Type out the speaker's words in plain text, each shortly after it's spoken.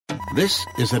This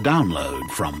is a download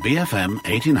from BFM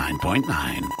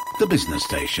 89.9, the business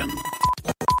station.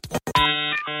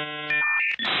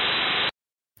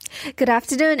 Good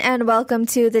afternoon and welcome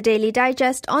to the Daily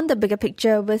Digest on The Bigger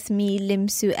Picture with me, Lim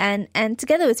Su An, and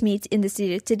together with me in the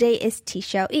studio today is T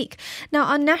Xiao Ik. Now,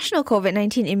 our national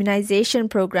COVID-19 immunization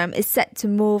program is set to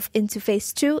move into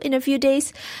phase 2 in a few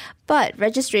days, but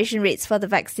registration rates for the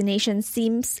vaccination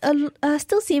still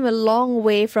seem a long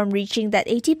way from reaching that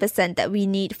 80% that we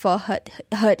need for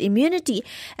herd immunity.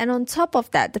 And on top of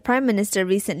that, the Prime Minister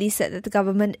recently said that the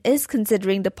government is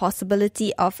considering the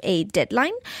possibility of a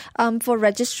deadline for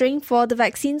registering for the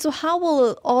vaccine. So how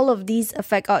will all of these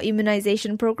affect our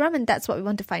immunization program? And that's what we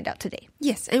want to find out today.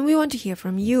 Yes, and we want to hear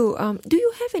from you. Do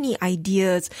you have any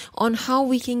ideas on how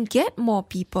we can get more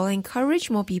people, encourage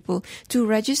more people to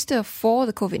register for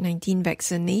the COVID-19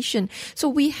 vaccination? So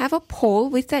we have a poll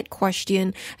with that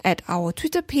question at our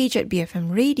Twitter page at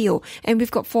BFM Radio, and we've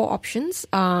got 4 options.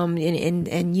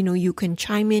 And you know, you can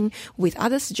chime in with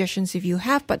other suggestions if you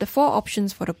have, but the 4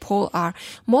 options for the poll are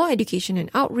more education and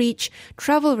outreach,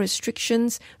 travel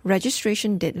restrictions,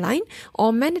 registration deadline,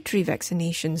 or mandatory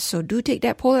vaccinations. So do take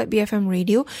that poll at BFM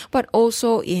Radio, but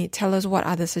also tell us what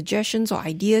other suggestions or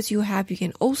ideas you have. You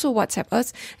can also WhatsApp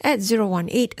us at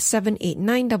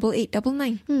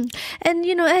 018-789-8899. And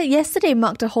you know, yesterday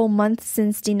marked a whole month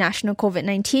since the national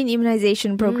COVID-19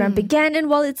 immunization program began, and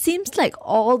while it seems like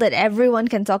all that everyone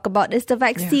can talk about is the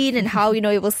vaccine and how, you know,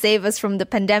 it will save us from the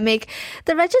pandemic,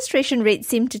 the registration rates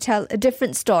seem to tell a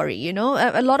different story. You know,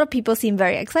 a lot of people seem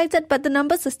very excited, but the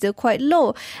numbers are still quite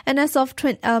low. And as of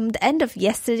the end of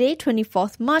yesterday,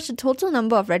 24th March, the total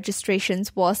number of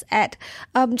registrations was at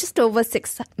just over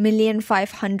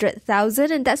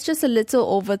 6,500,000, and that's just a little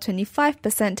over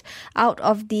 25% out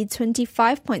of the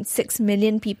 25.6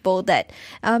 million people that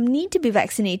need to be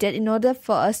vaccinated in order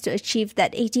for us to achieve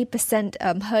that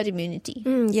 80% herd immunity.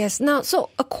 Yes. Now, so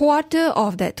a quarter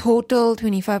of that total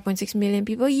 25.6 million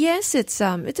people, yes, it's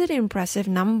an impressive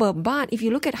number. But if you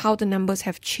look at how the numbers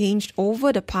have changed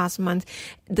over the past month,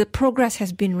 the progress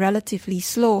has been relatively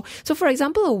slow. So, for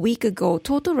example, a week ago,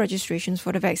 total registrations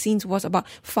for the vaccines was about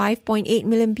 5.8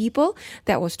 million people.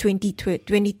 That was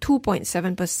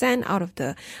 22.7% out of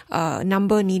the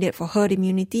number needed for herd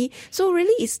immunity. So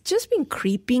really, it's just been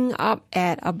creeping up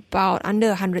at about under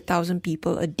 100,000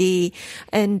 people a day.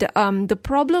 And the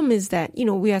problem is that, you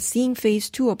know, we are seeing phase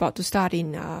 2 about to start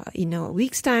in a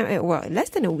week's time. Well, less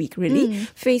than a week, really.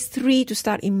 Phase 3 to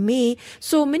start in May.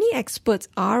 So many experts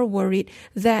are worried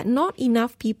that not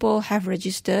enough people have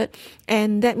registered,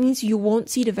 and that means you won't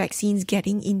see the vaccines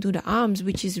getting into the arms,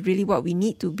 which is really what we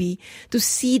need to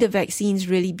see the vaccines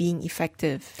really being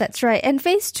effective. That's right. And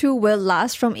phase 2 will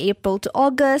last from April to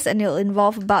August, and it'll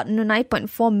involve about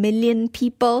 9.4 million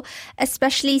people,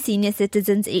 especially senior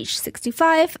citizens aged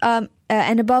 65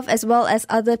 and above, as well as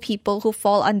other people who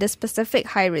fall under specific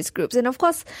high-risk groups. And of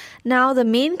course, now the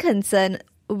main concern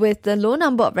with the low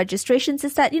number of registrations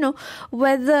is that, you know,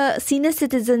 whether senior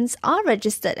citizens are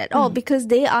registered at all, because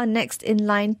they are next in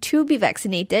line to be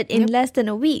vaccinated in less than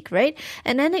a week, right?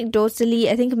 And anecdotally,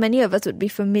 I think many of us would be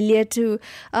familiar to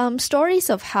stories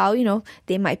of how, you know,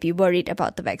 they might be worried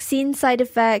about the vaccine side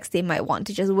effects. They might want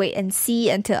to just wait and see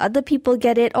until other people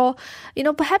get it, or, you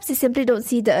know, perhaps they simply don't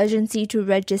see the urgency to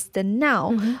register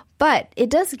now. But it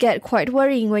does get quite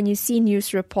worrying when you see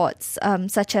news reports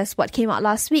such as what came out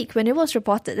last week, when it was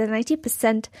reported that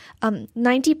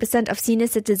 90% of senior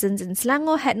citizens in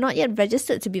Selangor had not yet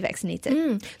registered to be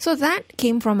vaccinated. So that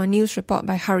came from a news report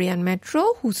by Harian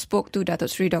Metro, who spoke to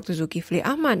Datuk Sri Dr. Zulkifli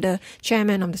Ahmad, the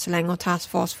chairman of the Selangor Task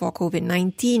Force for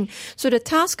COVID-19. So the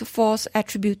task force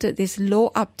attributed this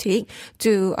low uptake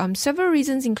to several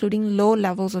reasons, including low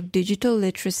levels of digital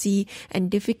literacy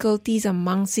and difficulties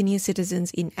among senior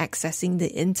citizens in accessing the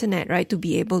internet, right, to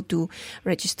be able to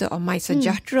register on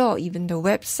MySejahtera or even the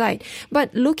website.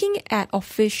 But looking at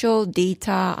official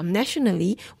data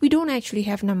nationally, we don't actually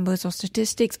have numbers or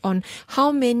statistics on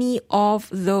how many of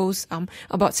those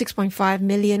about 6.5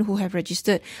 million who have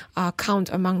registered count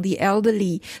among the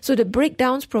elderly. So the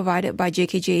breakdowns provided by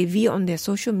JKJAV on their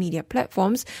social media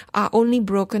platforms are only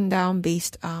broken down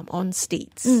based on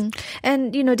states.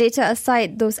 And, you know, data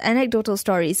aside, those anecdotal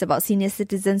stories about senior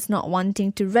citizens not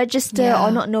wanting to register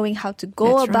or not knowing how to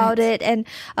go about it. And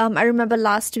I remember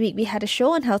last week we had a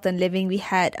show on health and living. We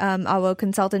had our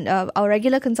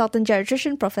regular consultant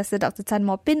geriatrician, Professor Dr. Tan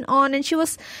Mopin, on, and she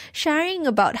was sharing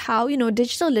about how, you know,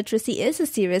 digital literacy is a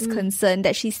serious concern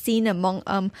that she's seen among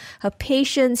her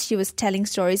patients. She was telling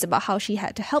stories about how she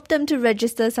had to help them to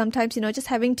register. Sometimes, you know, just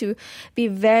having to be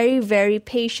very, very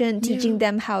patient, teaching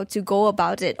them how to go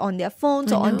about it on their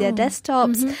phones or on their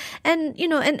desktops. And, you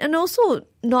know, and also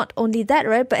not only that,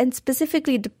 right, but and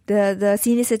specifically the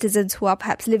senior citizens who are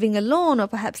perhaps living alone or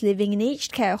perhaps living in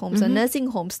aged care homes or nursing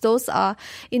homes, those are,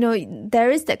 there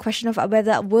is that question of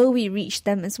whether will we reach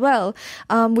them as well.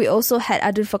 We also had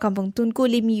Adun for Kampung Tunku,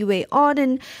 Lim Yue on,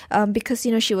 and because,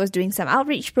 she was doing some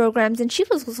outreach programs, and she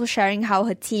was also sharing how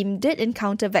her team did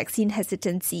encounter vaccine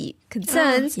hesitancy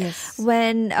concerns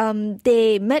when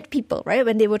they met people, right,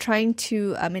 when they were trying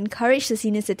to encourage the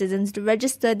senior citizens to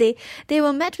register. They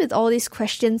were met with all these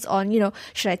questions on,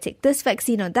 should I take this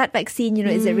vaccine or that vaccine?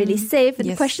 Is it really safe?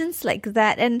 And questions like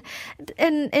that. And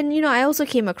I also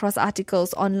came across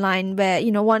articles online where,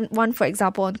 one, for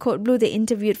example, on Code Blue, they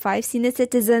interviewed 5 senior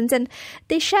citizens and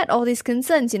they shared all these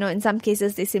concerns. In some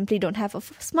cases, they simply don't have a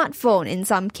smartphone. In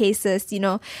some cases,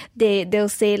 they'll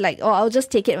say like, oh, I'll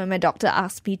just take it when my doctor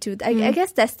asks me to. I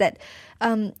guess that's that.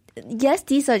 Yes,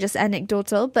 these are just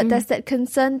anecdotal, but there's that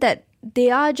concern that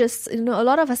they are just, a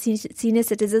lot of our senior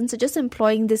citizens are just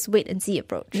employing this wait-and-see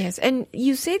approach. Yes, and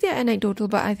you say they're anecdotal,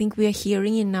 but I think we are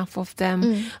hearing enough of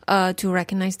them to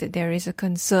recognize that there is a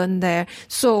concern there.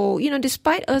 So,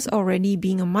 despite us already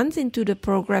being a month into the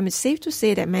program, it's safe to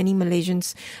say that many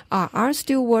Malaysians are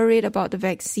still worried about the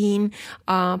vaccine,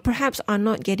 perhaps are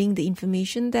not getting the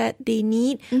information that they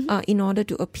need in order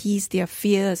to appease their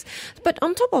fears. But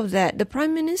on top of that, the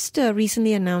Prime Minister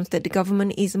recently announced that the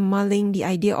government is mulling the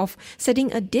idea of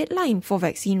setting a deadline for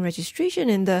vaccine registration,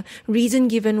 and the reason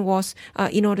given was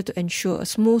in order to ensure a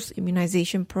smooth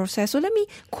immunization process. So let me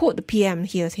quote the PM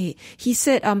here. He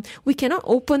said, we cannot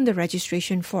open the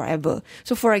registration forever.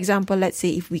 So for example, let's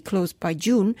say if we close by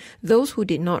June, those who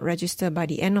did not register by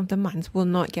the end of the month will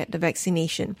not get the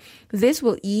vaccination. This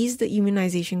will ease the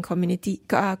immunization committee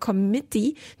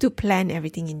to plan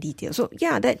everything in detail. So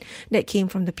yeah, that came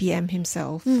from the PM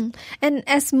himself. And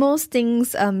as most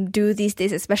things do these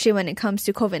days, especially when it comes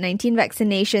to COVID-19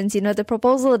 vaccinations, the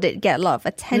proposal did get a lot of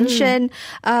attention,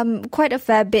 quite a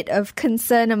fair bit of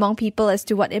concern among people as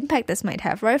to what impact this might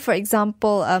have, right? For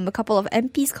example, a couple of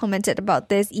MPs commented about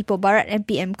this. Ipoh Barat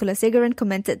MP M. Kulasegaran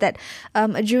commented that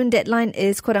a June deadline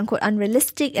is quote-unquote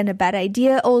unrealistic and a bad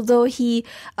idea, although he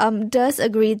does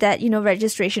agree that,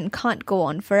 registration can't go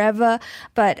on forever.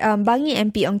 But Bangi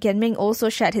MP Ong Kian Meng also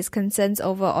shared his concerns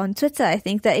over on Twitter. I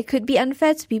think that it could be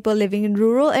unfair to people living in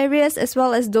rural areas as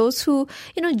well as those who,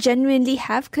 genuinely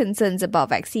have concerns about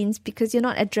vaccines because you're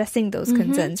not addressing those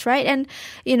concerns, right? And,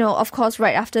 of course,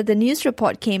 right after the news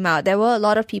report came out, there were a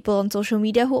lot of people on social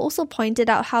media who also pointed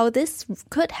out how this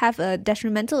could have a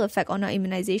detrimental effect on our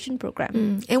immunization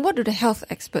program. And what do the health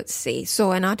experts say?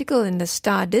 So an article in The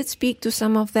Star did speak to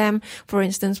some of them. For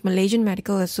instance, Malaysian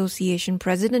Medical Association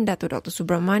President Dr.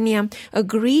 Subramaniam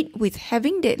agreed with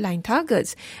having deadline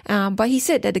targets, but he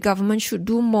said that the government should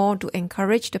do more to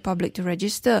encourage the public to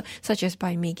register, such as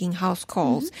by making house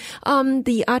calls.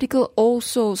 The article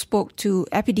also spoke to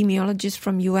epidemiologist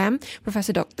from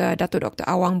Professor Dr.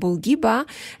 Awang Bulgiba,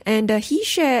 and he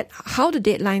shared how the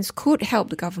deadlines could help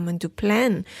the government to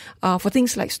plan for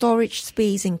things like storage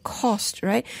space and cost,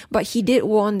 right? But he did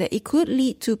warn that it could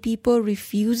lead to people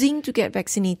refusing to get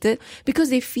vaccinated because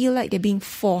they feel like they're being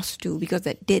forced to, because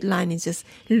that deadline is just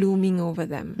looming over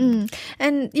them.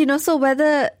 And, so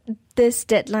whether this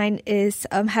deadline is,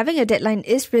 having a deadline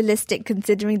is realistic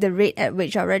considering the rate at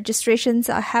which our registrations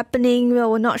are happening.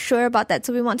 Well, we're not sure about that,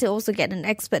 so we want to also get an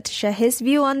expert to share his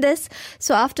view on this.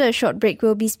 So after a short break,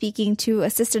 we'll be speaking to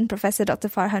Assistant Professor Dr.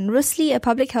 Farhan Rusli, a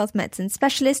public health medicine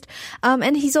specialist,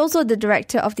 and he's also the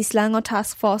director of the Selangor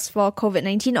Task Force for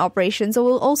COVID-19 operations. So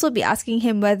we'll also be asking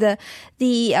him whether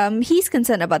he's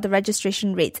concerned about the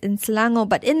registration rates in Selangor.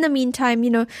 But in the meantime,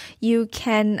 you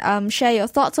can share your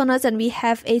thoughts on us, and we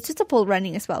have a Twitter poll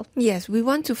running as well. Yes, we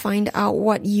want to find out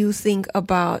what you think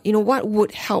about, what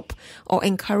would help or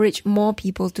encourage more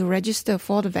people to register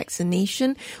for the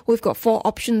vaccination. We've got 4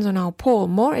 options on our poll: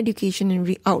 more education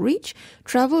and outreach,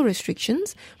 travel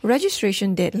restrictions,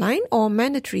 registration deadline, or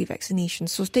mandatory vaccination.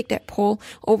 So take that poll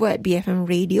over at BFM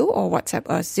Radio or WhatsApp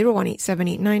us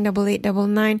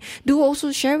 018-789-8899. Do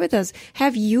also share with us,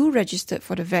 have you registered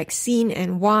for the vaccine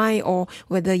and why, or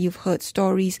whether you've heard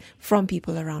stories from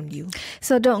people around you.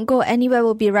 So don't go anywhere.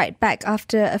 We'll be right back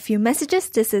after a few messages.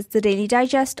 This is the Daily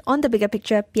Digest on The Bigger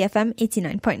Picture, BFM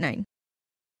 89.9.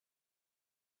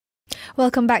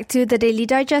 Welcome back to the Daily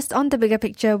Digest on The Bigger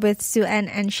Picture with Sue Ann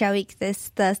and Shawik this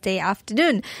Thursday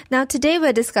afternoon. Now, today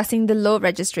we're discussing the low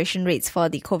registration rates for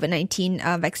the COVID-19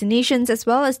 vaccinations, as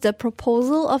well as the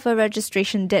proposal of a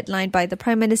registration deadline by the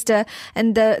Prime Minister.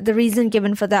 And the reason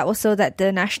given for that was so that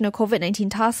the National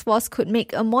COVID-19 Task Force could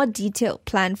make a more detailed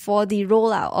plan for the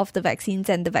rollout of the vaccines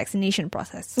and the vaccination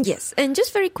process. Yes, and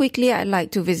just very quickly, I'd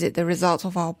like to visit the results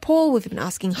of our poll. We've been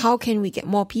asking how can we get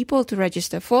more people to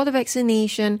register for the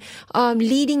vaccination.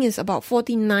 Leading is about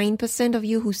 49% of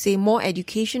you who say more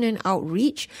education and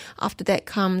outreach. After that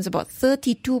comes about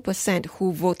 32%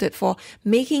 who voted for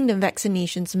making the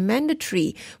vaccinations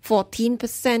mandatory.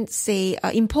 14% say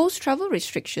impose travel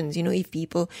restrictions. You know, if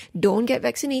people don't get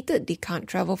vaccinated, they can't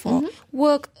travel for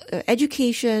work,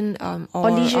 education, or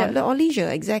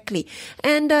leisure. Exactly.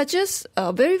 And just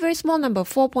a very, very small number,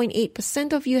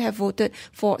 4.8% of you have voted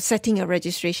for setting a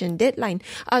registration deadline.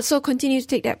 So continue to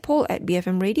take that poll at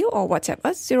BFM Radio or WhatsApp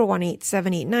us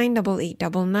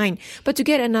 018-789-8899. But to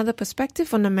get another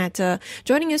perspective on the matter,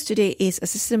 joining us today is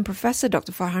Assistant Professor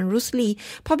Dr. Farhan Rusli,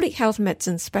 Public Health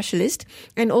Medicine Specialist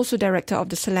and also Director of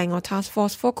the Selangor Task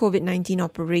Force for COVID-19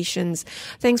 Operations.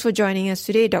 Thanks for joining us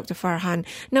today, Dr. Farhan.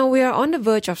 Now, we are on the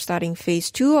verge of starting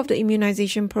phase 2 of the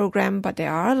immunization program, but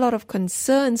there are a lot of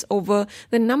concerns over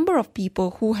the number of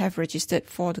people who have registered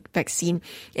for the vaccine.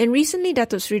 And recently,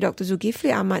 Datuk Sri Dr.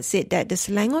 Zulkifli Ahmad said that the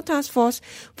Selangor Task Force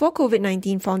for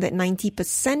COVID-19 found that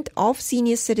 90% of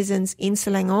senior citizens in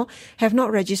Selangor have not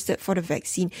registered for the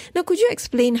vaccine. Now, could you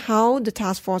explain how the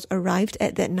task force arrived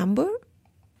at that number?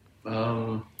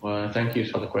 Well, thank you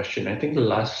for the question. I think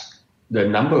the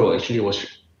number actually was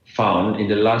found in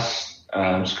the last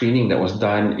screening that was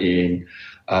done in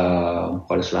Kuala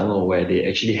Selangor, where they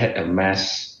actually had a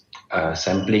mass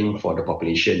sampling for the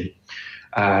population.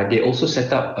 They also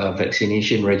set up a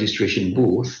vaccination registration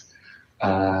booth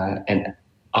and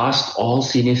asked all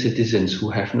senior citizens who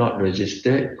have not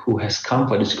registered, who has come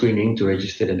for the screening, to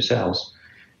register themselves.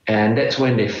 And that's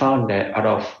when they found that out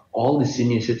of all the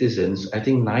senior citizens, I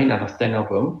think 9 out of 10 of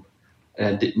them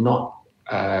did not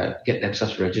get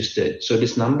themselves registered. So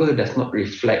this number does not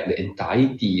reflect the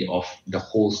entirety of the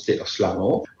whole state of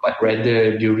Selangor, but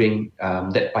rather during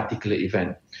that particular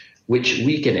event, which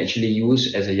we can actually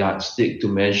use as a yardstick to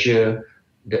measure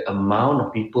the amount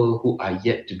of people who are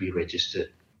yet to be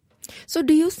registered. So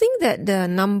do you think that the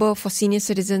number for senior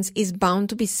citizens is bound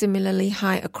to be similarly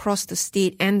high across the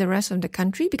state and the rest of the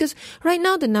country? Because right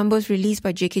now the numbers released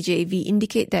by JKJAV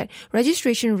indicate that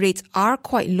registration rates are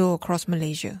quite low across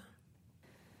Malaysia.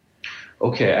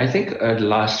 Okay, I think the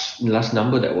last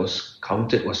number that was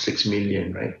counted was 6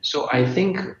 million, right? So I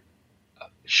think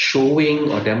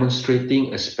showing or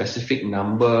demonstrating a specific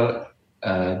number,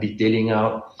 detailing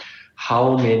out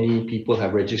how many people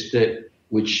have registered,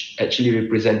 which actually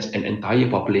represents an entire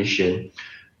population,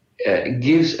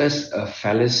 gives us a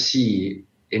fallacy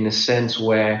in a sense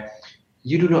where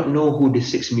you do not know who the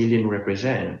 6 million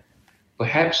represent.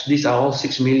 Perhaps these are all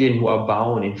 6 million who are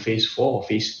bound in phase 4 or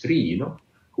phase 3,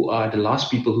 who are the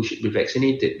last people who should be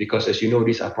vaccinated, because as you know,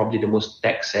 these are probably the most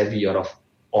tech-savvy out of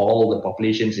all the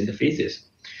populations in the phases.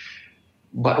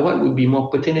 But what would be more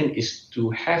pertinent is to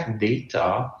have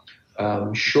data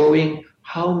showing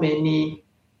how many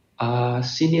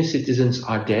senior citizens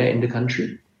are there in the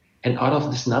country, and out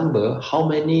of this number, how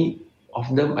many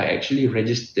of them are actually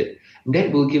registered.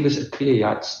 That will give us a clear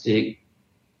yardstick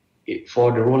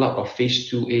for the rollout of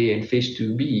phase 2A and phase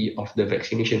 2B of the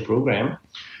vaccination program.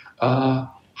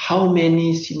 How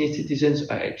many senior citizens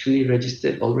are actually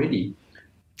registered already?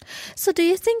 So do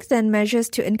you think then measures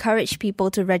to encourage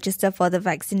people to register for the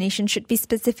vaccination should be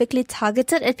specifically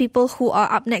targeted at people who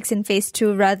are up next in phase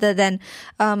 2 rather than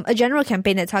a general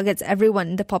campaign that targets everyone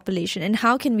in the population? And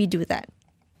how can we do that?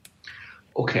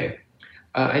 Okay.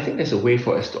 I think there's a way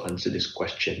for us to answer this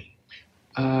question.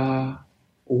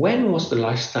 When was the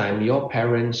last time your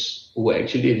parents were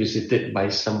actually visited by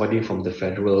somebody from the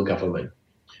federal government?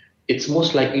 It's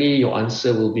most likely your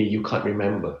answer will be you can't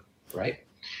remember, right?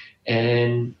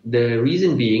 And the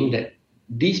reason being that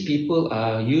these people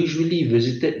are usually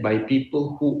visited by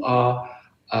people who are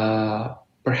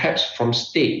perhaps from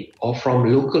state or from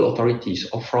local authorities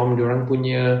or from diorang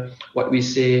punya, what we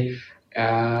say,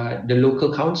 the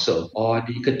local council or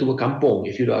the ketua kampung,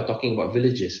 if you are talking about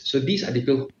villages. So these are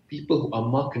the people who are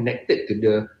more connected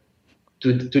to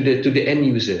the end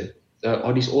user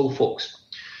or these old folks.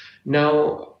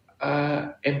 Now,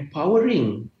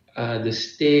 empowering the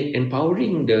state,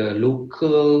 empowering the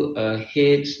local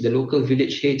heads, the local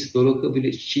village heads, the local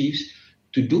village chiefs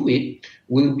to do it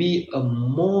will be a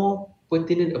more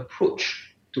pertinent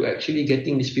approach to actually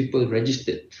getting these people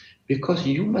registered. Because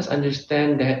you must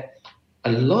understand that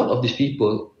a lot of these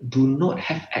people do not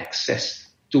have access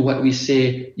to what we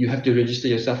say you have to register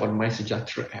yourself on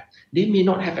MySejahtera app. They may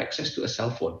not have access to a cell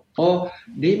phone, or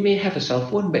they may have a cell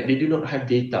phone but they do not have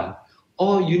data.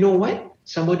 Or you know what?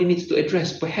 Somebody needs to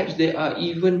address. Perhaps they are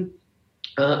even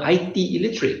IT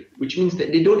illiterate, which means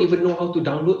that they don't even know how to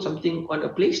download something on a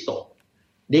Play Store.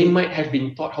 They might have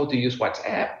been taught how to use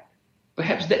WhatsApp.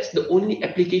 Perhaps that's the only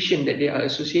application that they are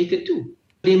associated to.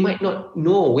 They might not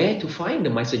know where to find the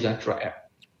MySejahtera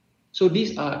app. So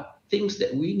these are things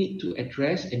that we need to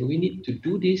address, and we need to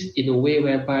do this in a way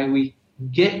whereby we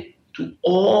get to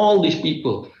all these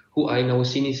people who are in our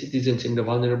senior citizens in the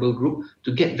vulnerable group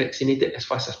to get vaccinated as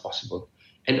fast as possible.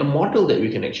 And a model that we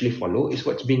can actually follow is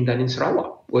what's being done in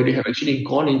Sarawak, where they have actually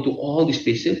gone into all these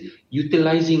places,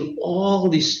 utilizing all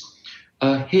these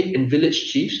head and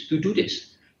village chiefs to do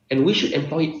this. And we should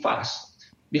employ it fast,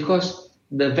 because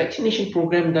the vaccination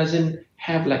program doesn't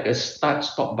have like a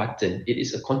start-stop button. It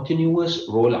is a continuous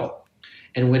rollout.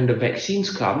 And when the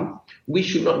vaccines come, we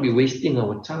should not be wasting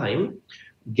our time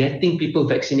getting people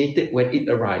vaccinated when it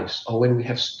arrives or when we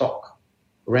have stock.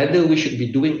 Rather, we should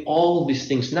be doing all these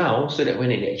things now so that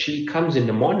when it actually comes in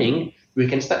the morning, we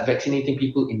can start vaccinating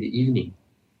people in the evening,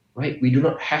 right? We do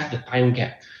not have the time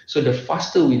gap. So the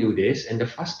faster we do this, and the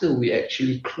faster we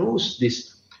actually close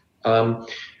these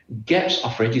gaps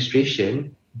of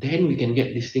registration, then we can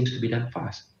get these things to be done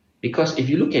fast. Because if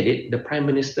you look at it, the Prime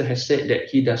Minister has said that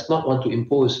he does not want to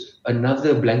impose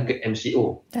another blanket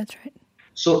MCO. That's right.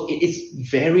 So it is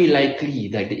very likely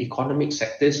that the economic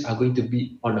sectors are going to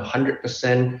be on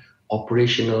 100%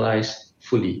 operationalized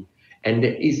fully. And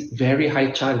there is very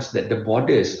high chance that the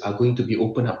borders are going to be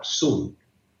opened up soon,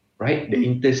 right? The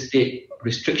interstate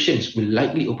restrictions will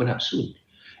likely open up soon.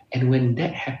 And when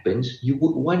that happens, you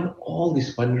would want all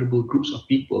these vulnerable groups of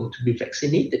people to be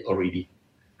vaccinated already,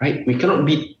 right? We cannot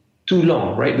be too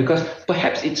long, right? Because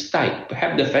perhaps it's tight.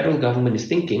 Perhaps the federal government is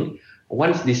thinking,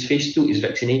 once this phase 2 is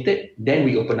vaccinated, then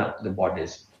we open up the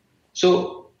borders.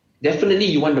 So definitely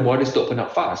you want the borders to open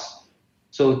up fast.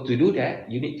 So to do that,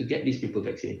 you need to get these people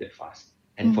vaccinated fast.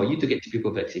 And for you to get these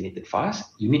people vaccinated fast,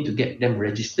 you need to get them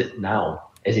registered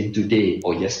now, as in today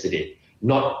or yesterday,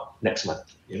 not next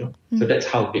month, So that's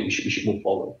how we should move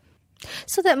forward.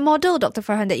 So that model, Dr.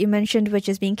 Farhan, that you mentioned, which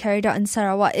is being carried out in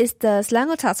Sarawak, is the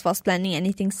Selangor Task Force planning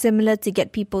anything similar to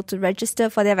get people to register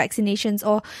for their vaccinations,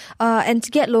 or and to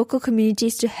get local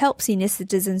communities to help senior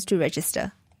citizens to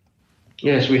register?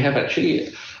 Yes, we have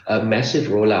actually a massive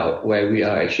rollout where we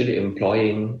are actually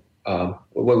employing, we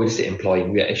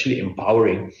are actually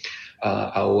empowering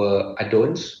our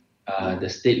ADONs, the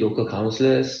state local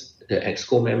councillors, the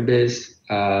EXCO members,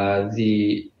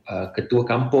 the Ketua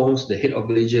Kampongs, the head of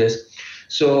villages.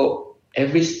 So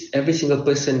every single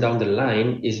person down the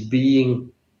line is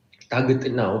being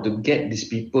targeted now to get these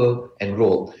people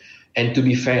enrolled. And to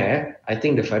be fair, I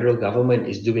think the federal government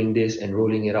is doing this and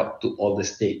rolling it out to all the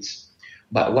states.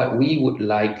 But what we would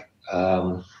like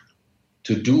to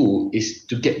do is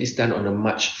to get this done on a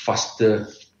much faster,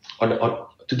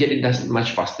 to get it done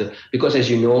much faster. Because as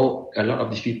you know, a lot of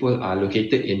these people are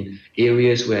located in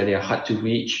areas where they are hard to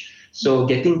reach. So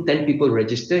getting 10 people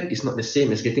registered is not the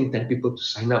same as getting 10 people to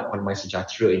sign up on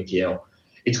MySejahtera in KL.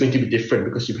 It's going to be different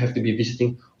because you have to be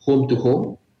visiting home to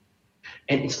home.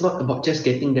 And it's not about just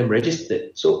getting them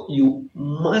registered. So you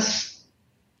must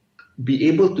be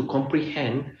able to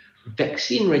comprehend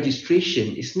vaccine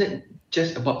registration is not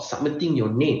just about submitting your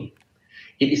name.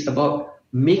 It is about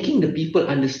making the people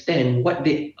understand what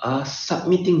they are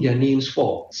submitting their names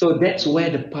for. So that's where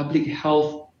the public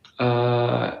health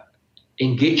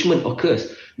engagement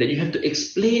occurs, that you have to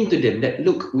explain to them that,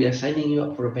 look, we are signing you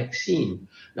up for a vaccine.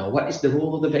 Now, what is the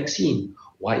role of the vaccine?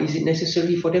 Why is it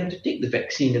necessary for them to take the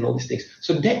vaccine and all these things?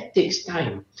 So that takes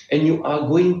time. And you are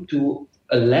going to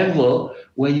a level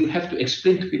where you have to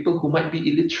explain to people who might be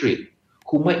illiterate,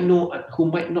 who might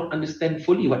not understand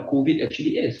fully what COVID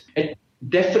actually is. And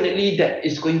definitely that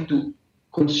is going to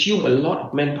consume a lot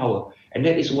of manpower. And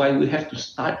that is why we have to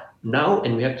start now,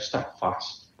 and we have to start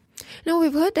fast. Now,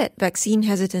 we've heard that vaccine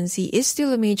hesitancy is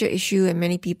still a major issue, and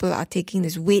many people are taking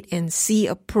this wait-and-see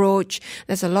approach.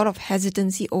 There's a lot of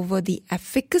hesitancy over the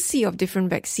efficacy of different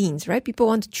vaccines, right? People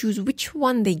want to choose which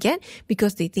one they get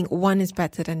because they think one is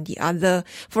better than the other.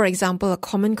 For example, a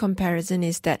common comparison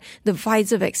is that the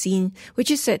Pfizer vaccine, which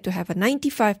is said to have a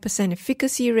 95%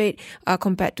 efficacy rate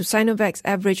compared to Sinovac's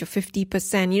average of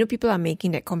 50%. People are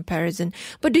making that comparison.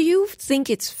 But do you think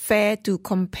it's fair to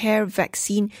compare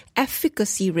vaccine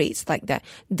efficacy rates like that?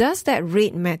 Does that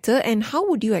rate matter, and how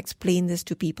would you explain this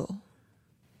to people?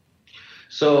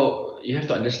 So you have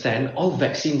to understand all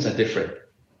vaccines are different.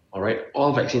 All right,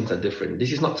 all vaccines are different.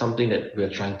 This is not something that we're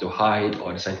trying to hide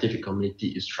or the scientific community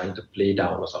is trying to play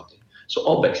down or something. So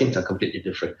all vaccines are completely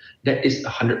different. That is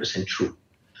 100% true.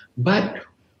 But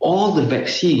all the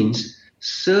vaccines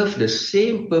serve the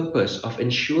same purpose of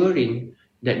ensuring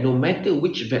that no matter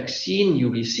which vaccine you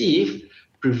receive,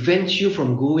 prevents you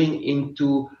from going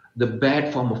into the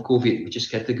bad form of COVID, which is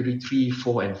category 3,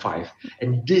 4, and 5.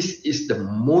 And this is the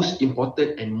most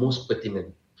important and most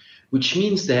pertinent, which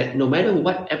means that no matter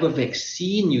whatever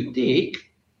vaccine you take,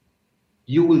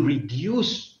 you will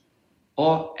reduce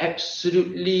or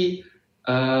absolutely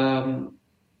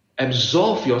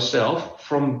absolve yourself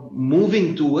from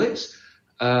moving towards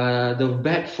the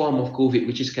bad form of COVID,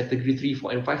 which is category 3,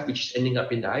 4, and 5, which is ending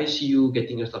up in the ICU,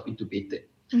 getting yourself intubated.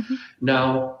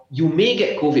 Now, you may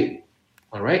get COVID,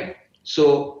 all right?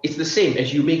 So it's the same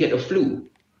as you may get a flu.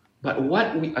 But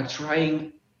what we are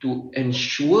trying to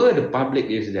ensure the public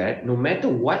is that no matter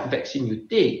what vaccine you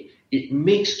take, it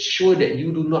makes sure that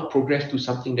you do not progress to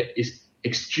something that is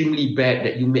extremely bad,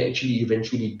 that you may actually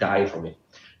eventually die from it.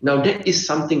 Now, that is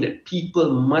something that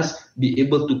people must be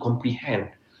able to comprehend.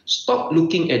 Stop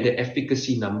looking at the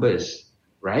efficacy numbers,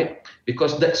 right?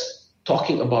 Because that's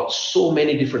talking about so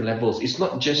many different levels. It's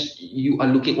not just you are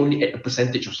looking only at a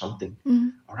percentage of something,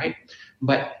 all right?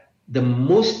 But the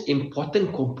most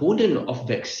important component of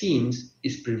vaccines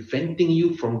is preventing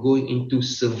you from going into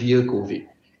severe COVID.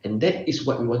 And that is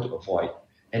what we want to avoid.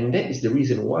 And that is the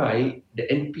reason why the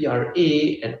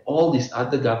NPRA and all these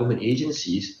other government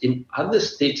agencies in other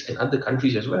states and other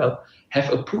countries as well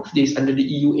have approved this under the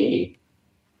EUA,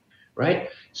 right?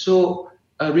 So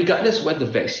regardless what the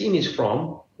vaccine is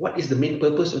from, what is the main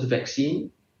purpose of the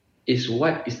vaccine is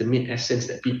what is the main essence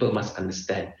that people must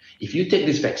understand. If you take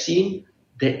this vaccine,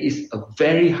 there is a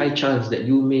very high chance that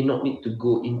you may not need to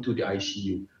go into the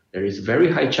ICU. There is a very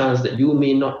high chance that you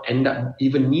may not end up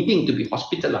even needing to be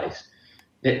hospitalized.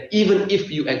 That even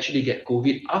if you actually get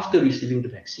COVID after receiving the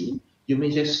vaccine, you may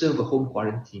just serve a home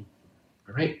quarantine,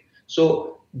 all right?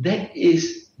 So that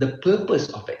is the purpose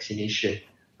of vaccination,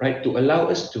 right? To allow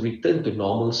us to return to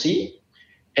normalcy.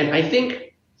 And I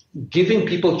think giving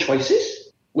people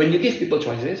choices, when you give people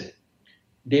choices,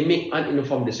 they make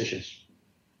uninformed decisions,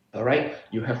 all right?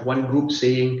 You have one group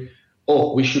saying,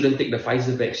 oh, we shouldn't take the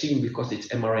Pfizer vaccine because it's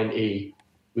mRNA.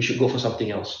 We should go for something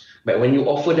else. But when you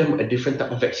offer them a different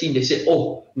type of vaccine, they say,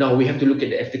 oh, now we have to look at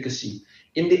the efficacy.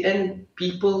 In the end,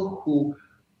 people who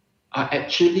are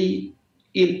actually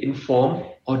ill-informed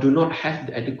or do not have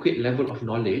the adequate level of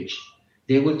knowledge,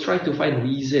 they will try to find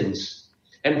reasons.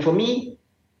 And for me,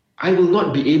 I will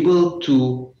not be able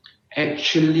to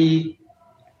actually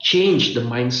change the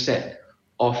mindset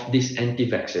of these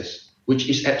anti-vaxxers, which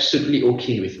is absolutely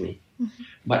okay with me.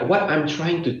 But what I'm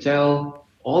trying to tell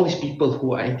all these people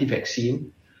who are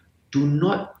anti-vaccine, do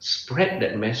not spread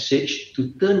that message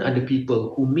to turn other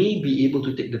people who may be able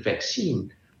to take the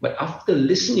vaccine, but after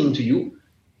listening to you,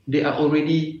 they are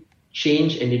already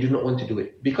changed and they do not want to do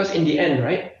it. Because in the end,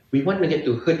 right, we want to get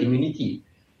to herd immunity.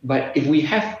 But if we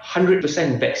have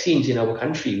 100% vaccines in our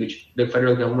country, which the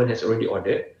federal government has already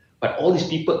ordered, but all these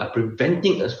people are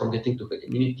preventing us from getting to herd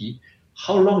immunity,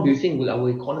 how long do you think will our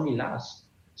economy last?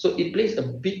 So it plays a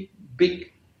big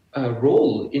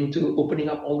role into opening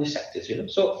up all these sectors, you know.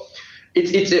 So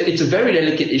it's a very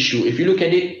delicate issue. If you look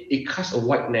at it, it casts a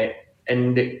wide net,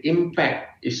 and the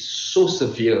impact is so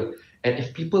severe. And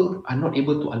if people are not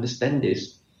able to understand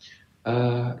this,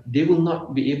 they will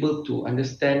not be able to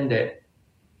understand that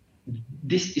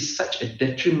this is such a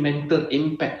detrimental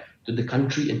impact to the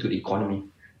country and to the economy.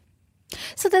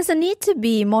 So there's a need to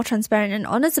be more transparent and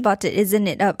honest about it, isn't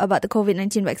it? About the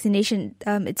COVID-19 vaccination,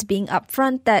 it's being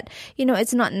upfront that, you know,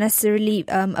 it's not necessarily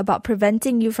about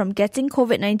preventing you from getting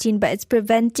COVID-19, but it's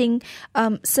preventing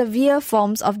severe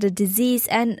forms of the disease.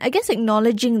 And I guess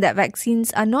acknowledging that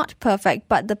vaccines are not perfect,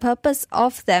 but the purpose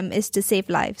of them is to save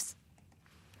lives.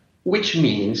 Which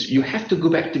means you have to go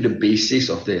back to the basics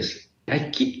of this. I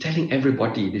keep telling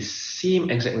everybody this same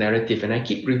exact narrative, and I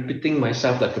keep repeating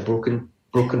myself like a broken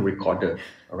recorder,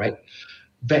 all right?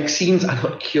 Vaccines are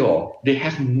not cure. They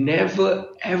have never,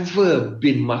 ever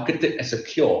been marketed as a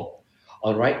cure,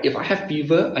 all right? If I have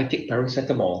fever, I take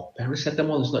paracetamol.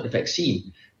 Paracetamol is not a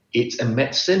vaccine. It's a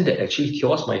medicine that actually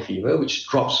cures my fever, which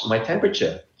drops my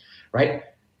temperature, right?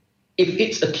 If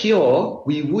it's a cure,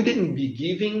 we wouldn't be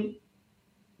giving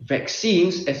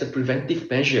vaccines as a preventive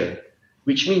measure,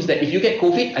 which means that if you get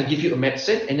COVID, I give you a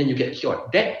medicine and then you get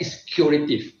cured. That is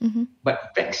curative.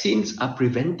 But vaccines are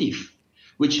preventive,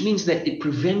 which means that it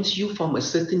prevents you from a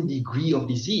certain degree of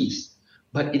disease,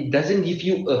 but it doesn't give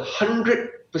you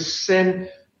 100%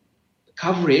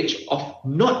 coverage of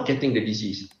not getting the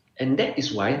disease. And that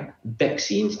is why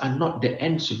vaccines are not the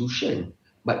end solution,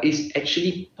 but it's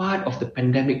actually part of the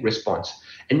pandemic response.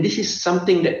 And this is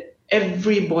something that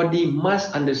everybody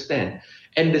must understand.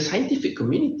 And the scientific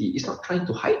community is not trying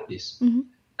to hide this. Mm-hmm.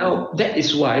 Now, that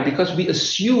is why, because we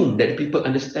assume that people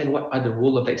understand what are the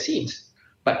role of vaccines,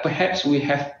 but perhaps we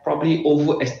have probably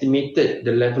overestimated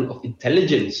the level of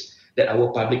intelligence that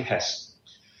our public has.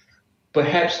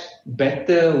 Perhaps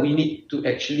better we need to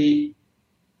actually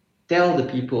tell the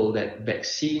people that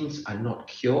vaccines are not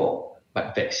cure,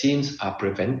 but vaccines are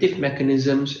preventive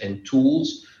mechanisms and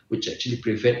tools which actually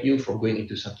prevent you from going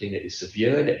into something that is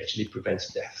severe, that actually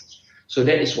prevents death. So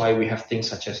that is why we have things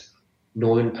such as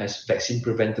known as vaccine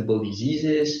preventable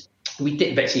diseases. We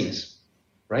take vaccines,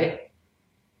 right?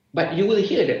 But you will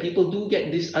hear that people do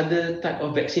get this other type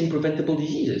of vaccine preventable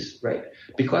diseases, right?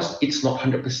 Because it's not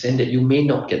 100% that you may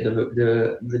not get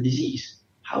the disease.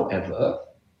 However,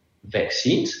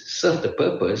 vaccines serve the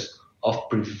purpose of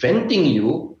preventing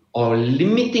you or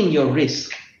limiting your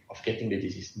risk of getting the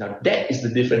disease. Now, that is the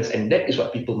difference, and that is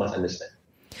what people must understand.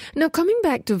 Now, coming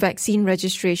back to vaccine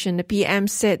registration, the PM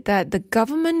said that the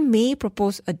government may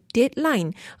propose a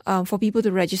deadline for people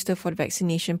to register for the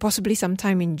vaccination, possibly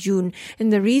sometime in June.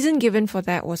 And the reason given for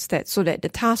that was that so that the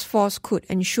task force could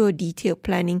ensure detailed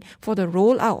planning for the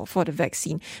rollout for the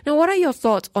vaccine. Now, what are your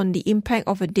thoughts on the impact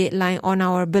of a deadline on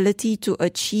our ability to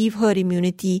achieve herd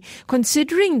immunity,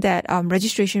 considering that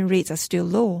registration rates are still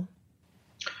low?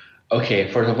 Okay,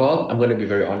 first of all, I'm going to be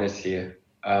very honest here.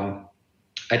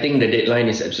 I think the deadline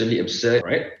is absolutely absurd,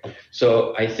 right?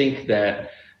 So I think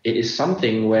that it is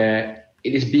something where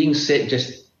it is being said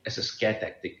just as a scare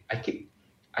tactic.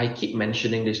 I keep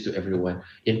mentioning this to everyone.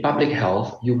 In public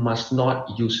health, you must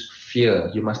not use fear.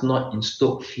 You must not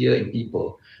instoke fear in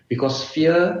people, because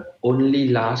fear only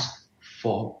lasts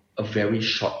for a very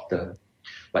short term.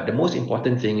 But the most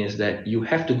important thing is that you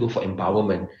have to go for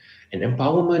empowerment. And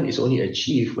empowerment is only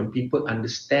achieved when people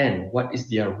understand what is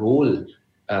their role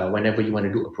whenever you want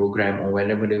to do a program or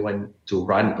whenever they want to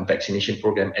run a vaccination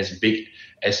program as big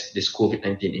as this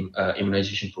COVID-19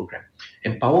 immunization program.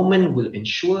 Empowerment will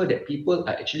ensure that people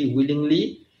are actually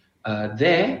willingly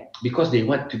there because they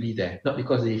want to be there, not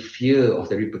because they fear of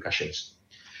the repercussions.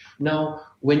 Now,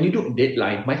 when you do a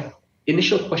deadline, my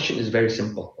initial question is very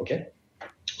simple, okay?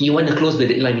 You want to close the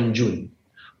deadline in June,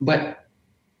 but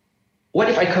what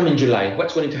if I come in July?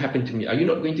 What's going to happen to me? Are you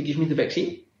not going to give me the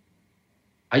vaccine?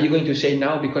 Are you going to say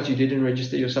now because you didn't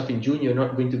register yourself in June, you're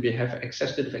not going to have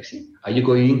access to the vaccine? Are you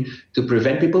going to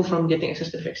prevent people from getting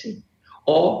access to the vaccine?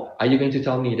 Or are you going to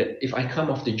tell me that if I come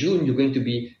after June, you're going to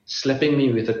be slapping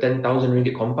me with a 10,000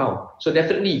 ringgit compound? So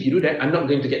definitely, if you do that, I'm not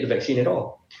going to get the vaccine at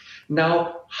all.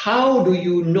 Now, how do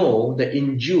you know that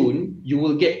in June, you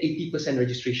will get 80%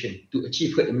 registration to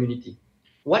achieve herd immunity?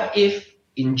 What if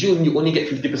in June, you only get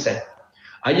 50%?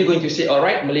 Are you going to say, all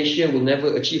right, Malaysia will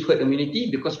never achieve herd immunity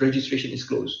because registration is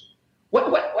closed? What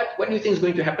do you think is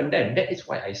going to happen then? That is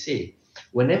why I say,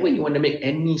 whenever you want to make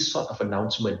any sort of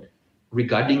announcement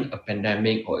regarding a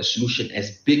pandemic or a solution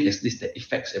as big as this that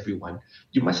affects everyone,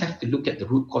 you must have to look at the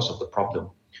root cause of the problem.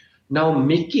 Now,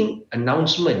 making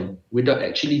announcement without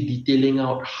actually detailing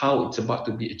out how it's about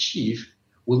to be achieved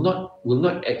will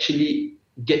not actually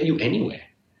get you anywhere.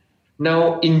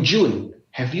 Now, in June,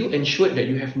 have you ensured that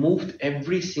you have moved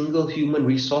every single human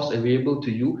resource available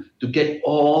to you to get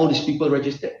all these people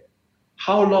registered?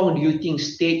 How long do you think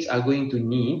states are going to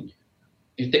need?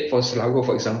 You take for Selangor,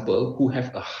 for example, who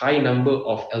have a high number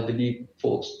of elderly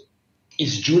folks.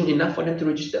 Is June enough for them to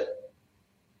register?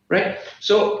 Right?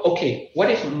 So, okay, what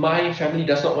if my family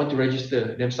does not want to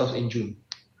register themselves in June?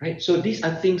 Right? So these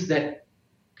are things that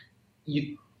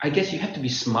I guess you have to be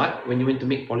smart when you want to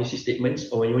make policy statements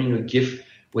or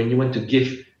when you want to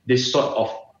give this sort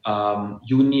of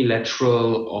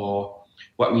unilateral or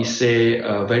what we say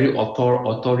a very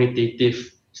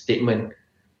authoritative statement,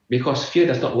 because fear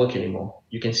does not work anymore.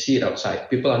 You can see it outside.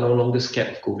 People are no longer scared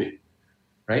of COVID,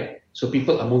 right? So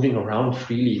people are moving around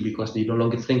freely because they no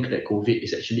longer think that COVID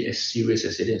is actually as serious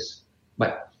as it is.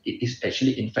 But it is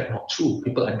actually, in fact, not true.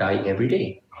 People are dying every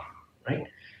day, right?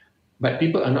 But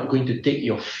people are not going to take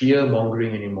your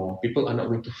fear-mongering anymore. People are not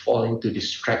going to fall into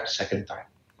this trap second time.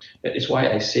 That is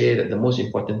why I say that the most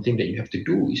important thing that you have to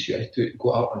do is you have to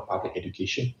go out on public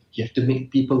education. You have to make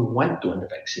people want to want the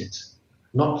vaccines,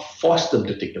 not force them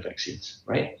to take the vaccines,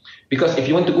 right? Because if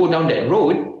you want to go down that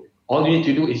road, all you need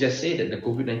to do is just say that the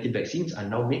COVID-19 vaccines are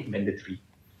now made mandatory.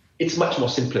 It's much more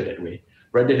simpler that way,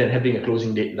 rather than having a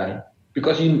closing deadline.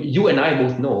 Because you and I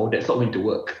both know that's not going to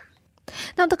work.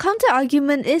 Now, the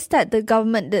counter-argument is that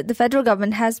the federal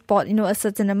government has bought, a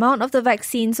certain amount of the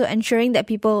vaccine, so ensuring that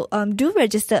people do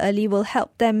register early will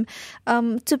help them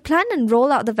to plan and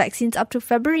roll out the vaccines up to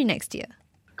February next year.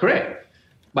 Correct.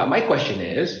 But my question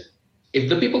is, if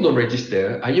the people don't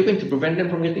register, are you going to prevent them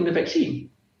from getting the vaccine?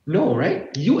 No,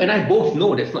 right? You and I both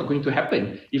know that's not going to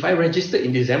happen. If I register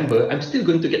in December, I'm still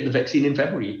going to get the vaccine in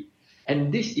February.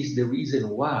 And this is the reason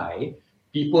why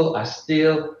people are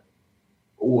still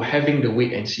having the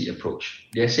wait and see approach.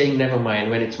 They're saying, never mind,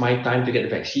 when it's my time to get the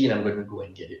vaccine, I'm going to go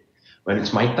and get it. When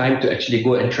it's my time to actually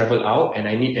go and travel out and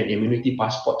I need an immunity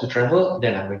passport to travel,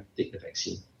 then I'm going to take the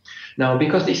vaccine. Now,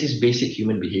 because this is basic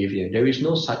human behavior, there is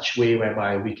no such way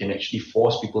whereby we can actually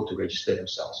force people to register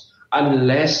themselves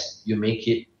unless you make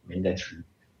it mandatory.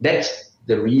 That's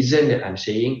the reason that I'm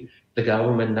saying the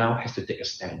government now has to take a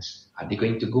stance. Are they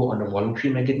going to go on a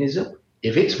voluntary mechanism?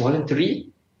 If it's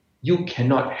voluntary, you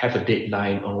cannot have a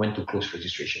deadline on when to close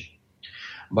registration.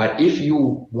 But if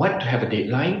you want to have a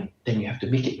deadline, then you have to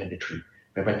make it mandatory,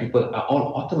 whereby people are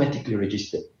all automatically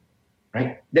registered,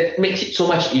 right? That makes it so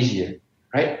much easier,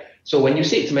 right? So when you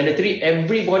say it's mandatory,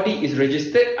 everybody is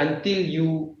registered until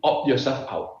you opt yourself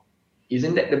out.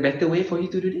 Isn't that the better way for you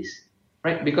to do this,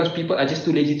 right? Because people are just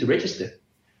too lazy to register.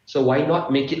 So why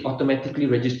not make it automatically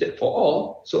registered for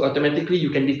all? So automatically you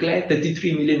can declare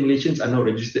 33 million Malaysians are now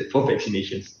registered for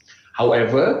vaccinations.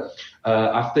 However,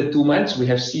 after 2 months, we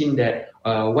have seen that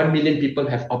 1 million people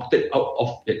have opted out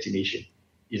of vaccination.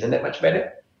 Isn't that much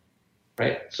better?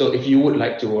 Right? So if you would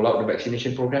like to roll out the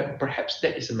vaccination program, perhaps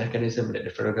that is a mechanism that the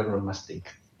federal government must think.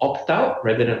 Opt out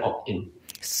rather than opt in.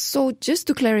 So just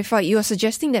to clarify, you are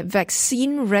suggesting that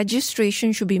vaccine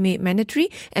registration should be made mandatory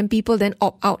and people then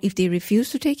opt out if they refuse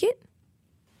to take it?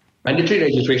 Mandatory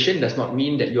registration does not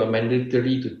mean that you are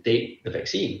mandatory to take the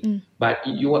vaccine, but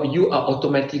you are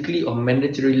automatically or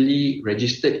mandatorily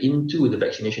registered into the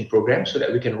vaccination program so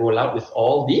that we can roll out with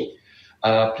all the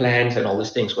plans and all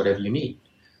these things, whatever you need.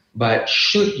 But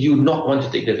should you not want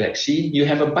to take the vaccine, you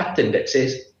have a button that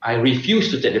says, I refuse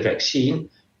to take the vaccine.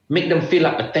 Make them fill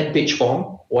up a 10-page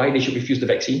form why they should refuse the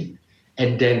vaccine,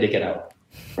 and then they get out.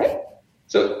 Right?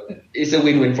 So it's a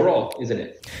win-win for all, isn't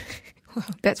it? Well,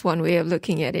 that's one way of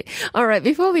looking at it. All right,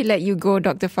 before we let you go,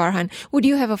 Dr. Farhan, would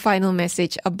you have a final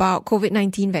message about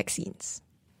COVID-19 vaccines?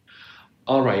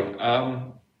 All right.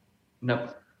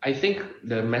 Now, I think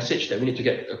the message that we need to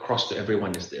get across to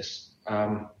everyone is this.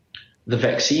 The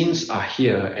vaccines are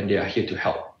here and they are here to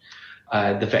help.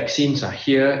 The vaccines are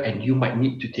here and you might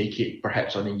need to take it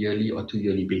perhaps on a yearly or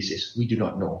 2-yearly basis. We do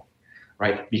not know,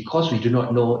 right? Because we do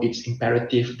not know, it's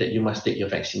imperative that you must take your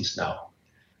vaccines now,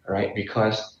 right?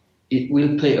 Because it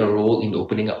will play a role in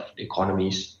opening up the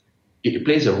economies. It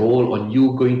plays a role on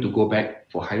you going to go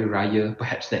back for Hari Raya,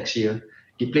 perhaps next year.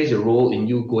 It plays a role in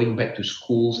you going back to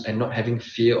schools and not having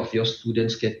fear of your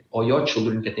students or your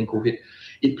children getting COVID.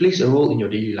 It plays a role in your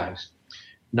daily lives.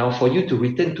 Now, for you to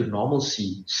return to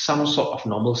normalcy, some sort of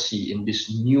normalcy in this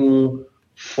new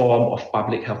form of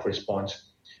public health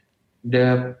response,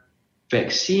 the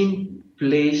vaccine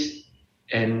plays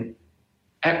an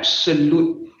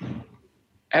absolute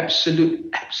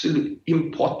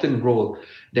important role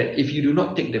that if you do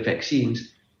not take the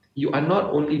vaccines, you are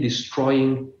not only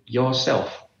destroying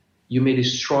yourself, you may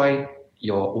destroy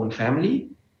your own family,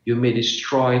 you may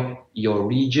destroy your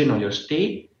region or your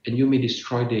state, and you may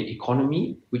destroy the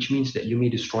economy, which means that you may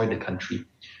destroy the country.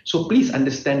 So please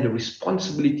understand the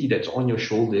responsibility that's on your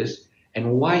shoulders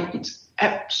and why it's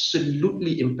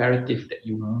absolutely imperative that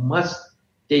you must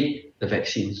take the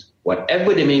vaccines,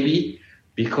 whatever they may be,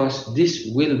 because this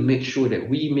will make sure that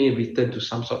we may return to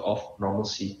some sort of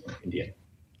normalcy in the end.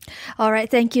 All right,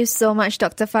 thank you so much,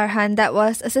 Dr. Farhan. That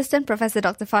was Assistant Professor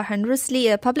Dr. Farhan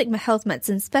Rusli, a public health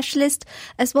medicine specialist,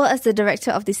 as well as the Director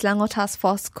of the Selangor Task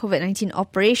Force COVID-19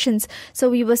 Operations.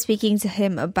 So we were speaking to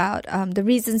him about the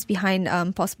reasons behind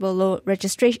possible low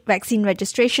vaccine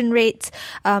registration rates,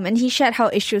 and he shared how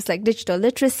issues like digital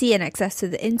literacy and access to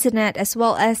the internet, as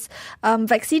well as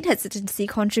vaccine hesitancy,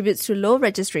 contributes to low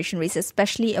registration rates,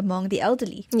 especially among the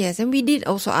elderly. Yes, and we did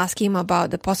also ask him about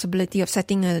the possibility of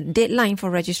setting a deadline for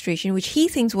registration, which he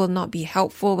thinks will not be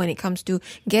helpful when it comes to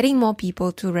getting more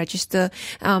people to register.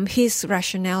 His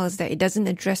rationale is that it doesn't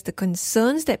address the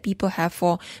concerns that people have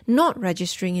for not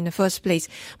registering in the first place.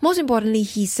 Most importantly,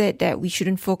 he said that we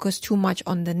shouldn't focus too much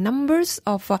on the numbers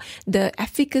of the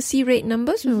efficacy rate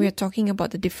numbers when we're talking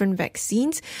about the different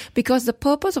vaccines, because the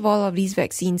purpose of all of these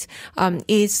vaccines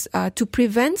is to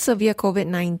prevent severe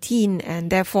COVID-19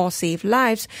 and therefore save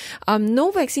lives.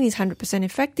 No vaccine is 100%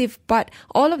 effective, but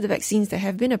all of the vaccines that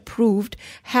have been approved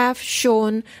have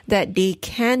shown that they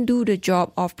can do the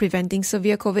job of preventing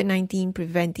severe COVID-19,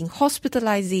 preventing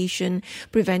hospitalization,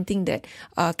 preventing that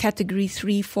category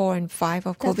 3, 4, and 5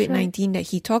 of COVID-19 that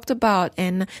he talked about,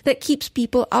 and that keeps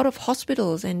people out of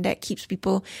hospitals and that keeps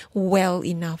people well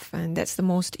enough. And that's the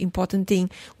most important thing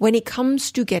when it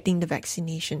comes to getting the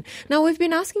vaccination. Now, we've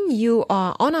been asking you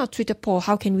on our Twitter poll,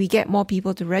 how can we get more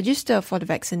people to register for the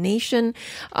vaccination?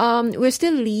 We're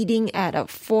still leading at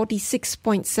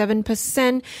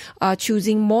 46.7%,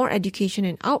 choosing more education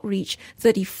and outreach.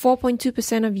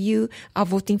 34.2% of you are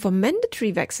voting for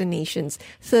mandatory vaccinations.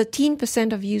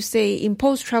 13% of you say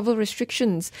impose travel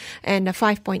restrictions, and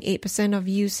 5.8% of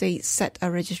you say set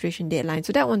a registration deadline.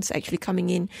 So that one's actually coming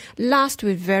in last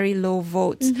with very low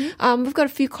votes. We've got a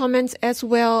few comments as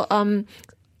well.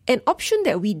 An option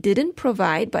that we didn't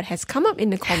provide but has come up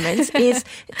in the comments is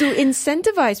to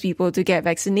incentivize people to get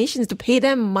vaccinations, to pay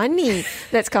them money.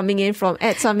 That's coming in from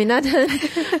Ed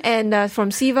Saminathan and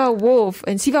from Siva Wolf.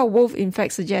 And Siva Wolf, in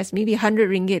fact, suggests maybe 100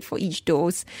 ringgit for each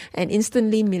dose, and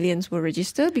instantly millions will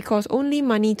register because only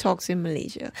money talks in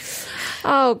Malaysia.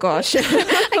 Oh, gosh. I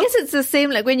guess it's the same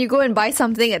like when you go and buy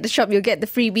something at the shop, you'll get the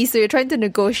freebie, so you're trying to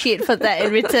negotiate for that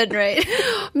in return, right?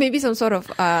 Maybe some sort of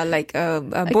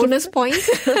a bonus point.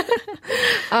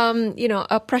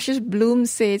 A Precious Bloom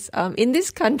says, in this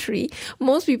country,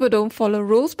 most people don't follow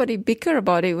rules, but they bicker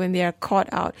about it when they are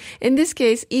caught out. In this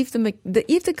case, if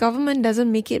the government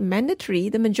doesn't make it mandatory,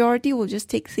 the majority will just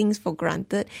take things for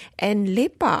granted and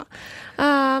lepa.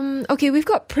 Okay, we've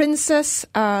got Princess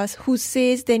who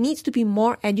says there needs to be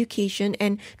more education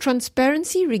and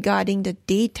transparency regarding the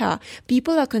data.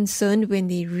 People are concerned when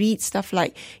they read stuff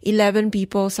like 11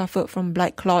 people suffered from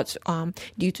blood clots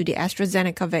due to the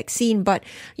AstraZeneca vaccine. But,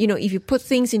 if you put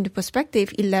things into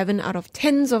perspective, 11 out of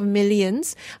tens of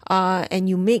millions, and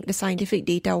you make the scientific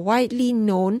data widely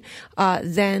known,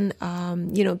 then,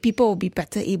 people will be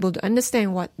better able to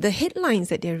understand what the headlines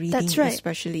that they're reading, That's right.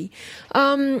 especially.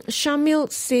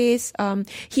 Shamil says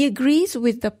he agrees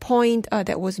with the point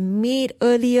that was made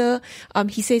earlier.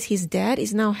 He says his dad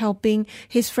is now helping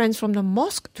his friends from the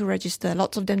mosque to register.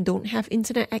 Lots of them don't have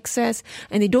internet access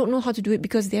and they don't know how to do it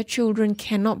because their children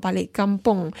cannot balik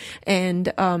kampung.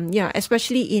 And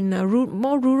especially in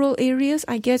more rural areas,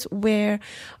 I guess, where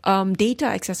data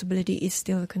accessibility is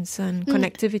still a concern,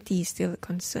 connectivity is still a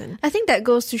concern. I think that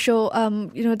goes to show,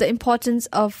 the importance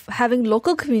of having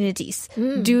local communities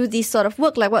do this sort of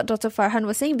work, like what Dr. Farhan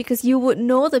was saying, because you would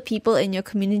know the people in your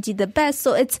community the best.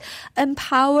 So it's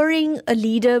empowering a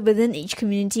leader within each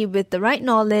community with the right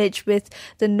knowledge, with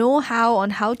the know-how on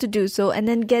how to do so, and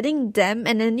then getting them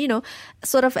and then,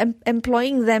 sort of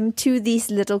employing them to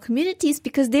these little communities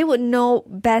because they would know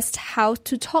best how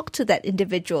to talk to that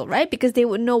individual, right? Because they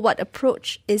would know what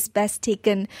approach is best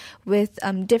taken with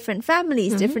different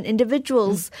families, different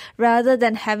individuals, rather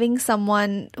than having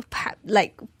someone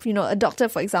like, a doctor,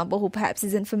 for example, who perhaps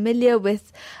isn't familiar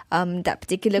with that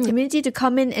particular community to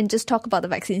come in and just talk about the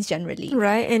vaccines generally.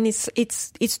 Right, and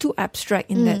it's too abstract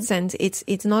in that sense.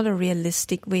 It's not a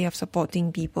realistic way of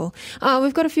supporting people.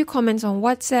 We've got a few comments on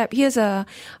WhatsApp. Here's a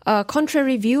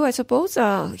contrary view, I suppose.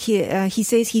 He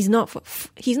says he's not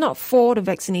for the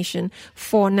vaccination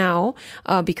for now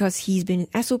because he's been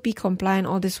SOP compliant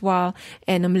all this while,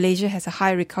 and Malaysia has a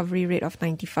high recovery rate of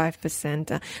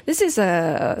 95%. This is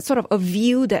a sort of a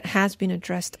view that has been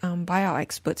addressed by our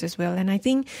experts as well. And I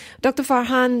think Dr.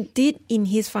 Farhan did, in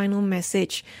his final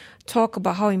message, talk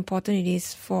about how important it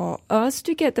is for us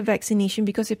to get the vaccination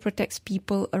because it protects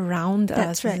people around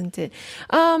us, isn't it?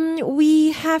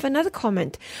 We have another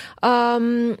comment.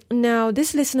 Now,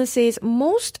 this listener says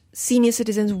most senior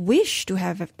citizens wish to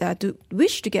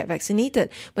get vaccinated,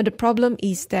 but the problem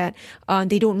is that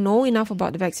they don't know enough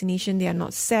about the vaccination. They are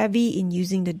not savvy in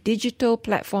using the digital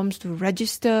platforms to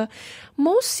register.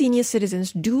 Most senior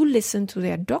citizens do listen to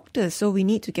their doctors, so we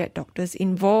need to get doctors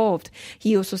involved.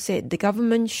 He also said the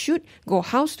government should go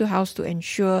house to house to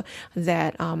ensure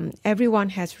that everyone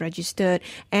has registered,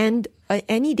 and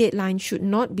any deadline should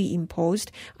not be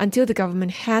imposed until the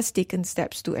government has taken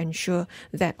steps to ensure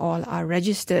that all are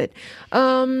registered.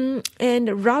 And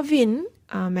Ravin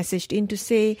messaged in to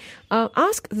say,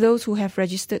 ask those who have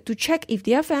registered to check if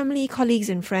their family, colleagues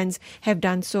and friends have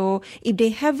done so. If they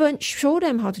haven't, show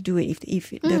them how to do it.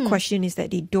 If the question is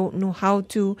that they don't know how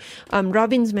to.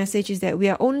 Robin's message is that we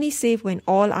are only safe when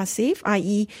all are safe,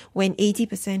 i.e. when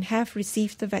 80% have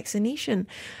received the vaccination.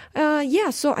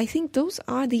 So I think those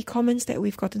are the comments that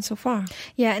we've gotten so far.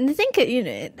 Yeah, and I think,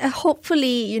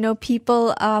 hopefully,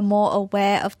 people are more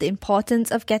aware of the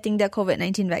importance of getting their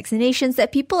COVID-19 vaccinations,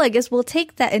 that people, I guess, will take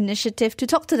take that initiative to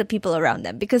talk to the people around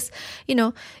them, because,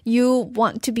 you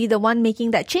want to be the one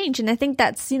making that change. And I think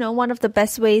that's, one of the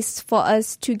best ways for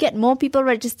us to get more people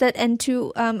registered and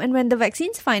and when the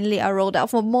vaccines finally are rolled out,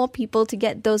 for more people to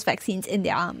get those vaccines in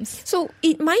their arms. So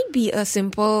it might be a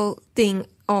simple thing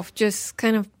of just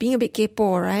kind of being a bit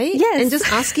kepo, right? Yes. And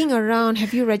just asking around,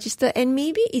 have you registered? And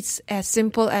maybe it's as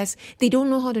simple as they don't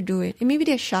know how to do it. And maybe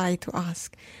they're shy to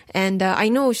ask. And I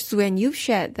know, Suen, you've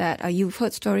shared that you've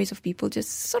heard stories of people just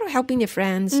sort of helping their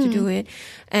friends to do it.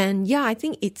 And yeah, I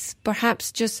think it's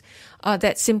perhaps just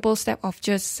that simple step of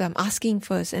just asking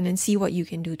first and then see what you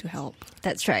can do to help.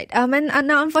 That's right. And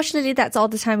now, unfortunately, that's all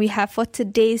the time we have for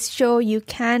today's show. You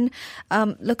can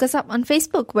look us up on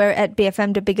Facebook. We're at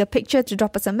BFM The Bigger Picture to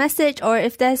drop us a message, or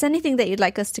if there's anything that you'd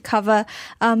like us to cover.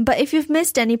 But if you've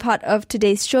missed any part of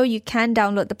today's show, you can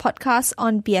download the podcast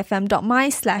on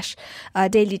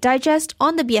bfm.my/Daily Digest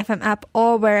on the BFM app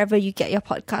or wherever you get your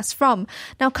podcasts from.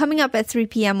 Now, coming up at 3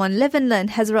 p.m. on Live and Learn,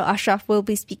 Hazrul Ashraf will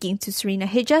be speaking to Serena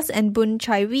Hijaz and Boon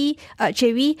Chewi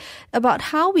about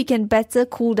how we can better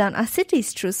cool down our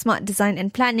cities through smart design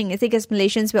and planning. I think as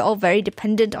Malaysians, we're all very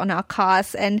dependent on our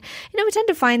cars, and we tend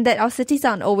to find that our cities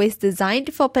aren't always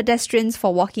designed for pedestrians,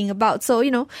 for walking about. So,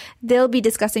 they'll be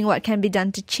discussing what can be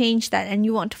done to change that, and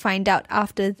you want to find out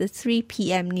after the 3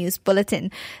 p.m. news bulletin.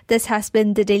 This has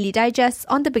been the Daily Digest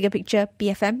on the Bigger Picture,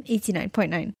 BFM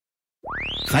 89.9.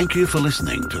 Thank you for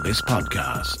listening to this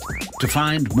podcast. To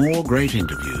find more great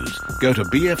interviews, go to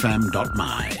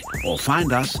bfm.my or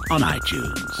find us on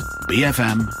iTunes.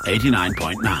 BFM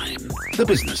 89.9, the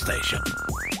business station.